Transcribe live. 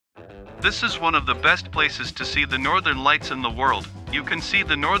This is one of the best places to see the northern lights in the world. You can see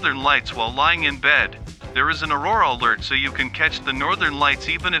the northern lights while lying in bed. There is an aurora alert so you can catch the northern lights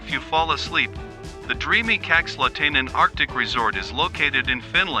even if you fall asleep. The dreamy Kakslauttanen Arctic Resort is located in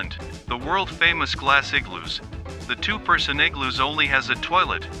Finland, the world-famous glass igloos. The two-person igloos only has a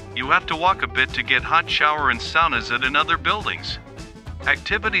toilet. You have to walk a bit to get hot shower and saunas at another buildings.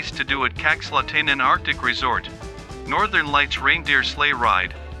 Activities to do at Kakslauttanen Arctic Resort. Northern Lights reindeer sleigh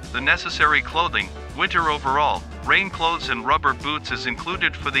ride. The necessary clothing, winter overall, rain clothes and rubber boots is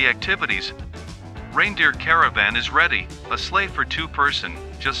included for the activities. Reindeer caravan is ready, a sleigh for two-person.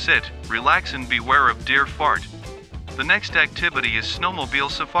 Just sit, relax and beware of deer fart. The next activity is Snowmobile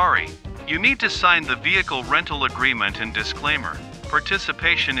Safari. You need to sign the vehicle rental agreement and disclaimer.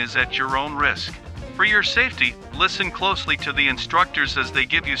 Participation is at your own risk. For your safety, listen closely to the instructors as they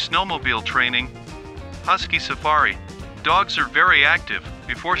give you snowmobile training. Husky Safari. Dogs are very active.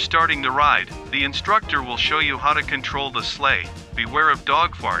 Before starting the ride, the instructor will show you how to control the sleigh. Beware of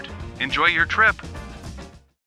dog fart. Enjoy your trip.